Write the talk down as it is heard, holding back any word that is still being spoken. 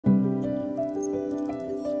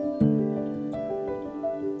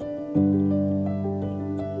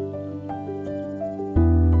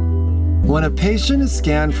When a patient is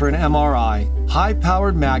scanned for an MRI,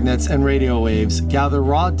 high-powered magnets and radio waves gather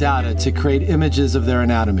raw data to create images of their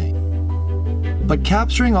anatomy. But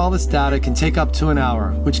capturing all this data can take up to an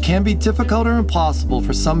hour, which can be difficult or impossible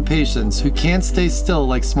for some patients who can't stay still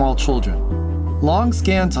like small children. Long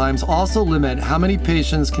scan times also limit how many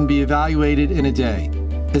patients can be evaluated in a day,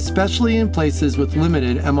 especially in places with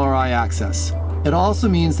limited MRI access. It also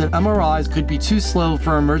means that MRIs could be too slow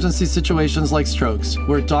for emergency situations like strokes,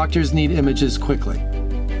 where doctors need images quickly.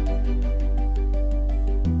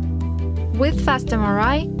 With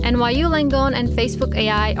FastMRI, NYU Langone and Facebook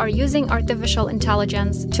AI are using artificial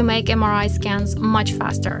intelligence to make MRI scans much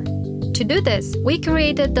faster. To do this, we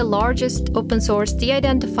created the largest open-source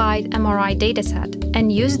de-identified MRI dataset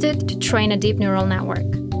and used it to train a deep neural network.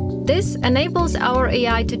 This enables our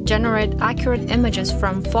AI to generate accurate images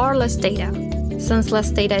from far less data. Since less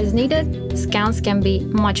data is needed, scans can be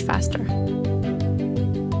much faster.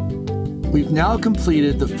 We've now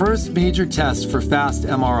completed the first major test for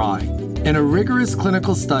FastMRI. In a rigorous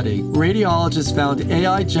clinical study, radiologists found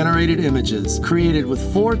AI-generated images created with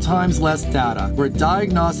 4 times less data were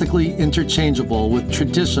diagnostically interchangeable with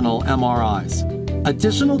traditional MRIs.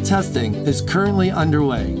 Additional testing is currently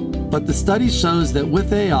underway, but the study shows that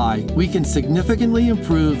with AI, we can significantly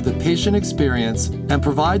improve the patient experience and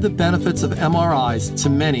provide the benefits of MRIs to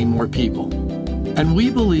many more people. And we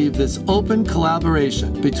believe this open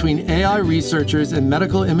collaboration between AI researchers and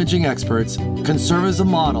medical imaging experts can serve as a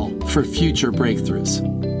model for future breakthroughs.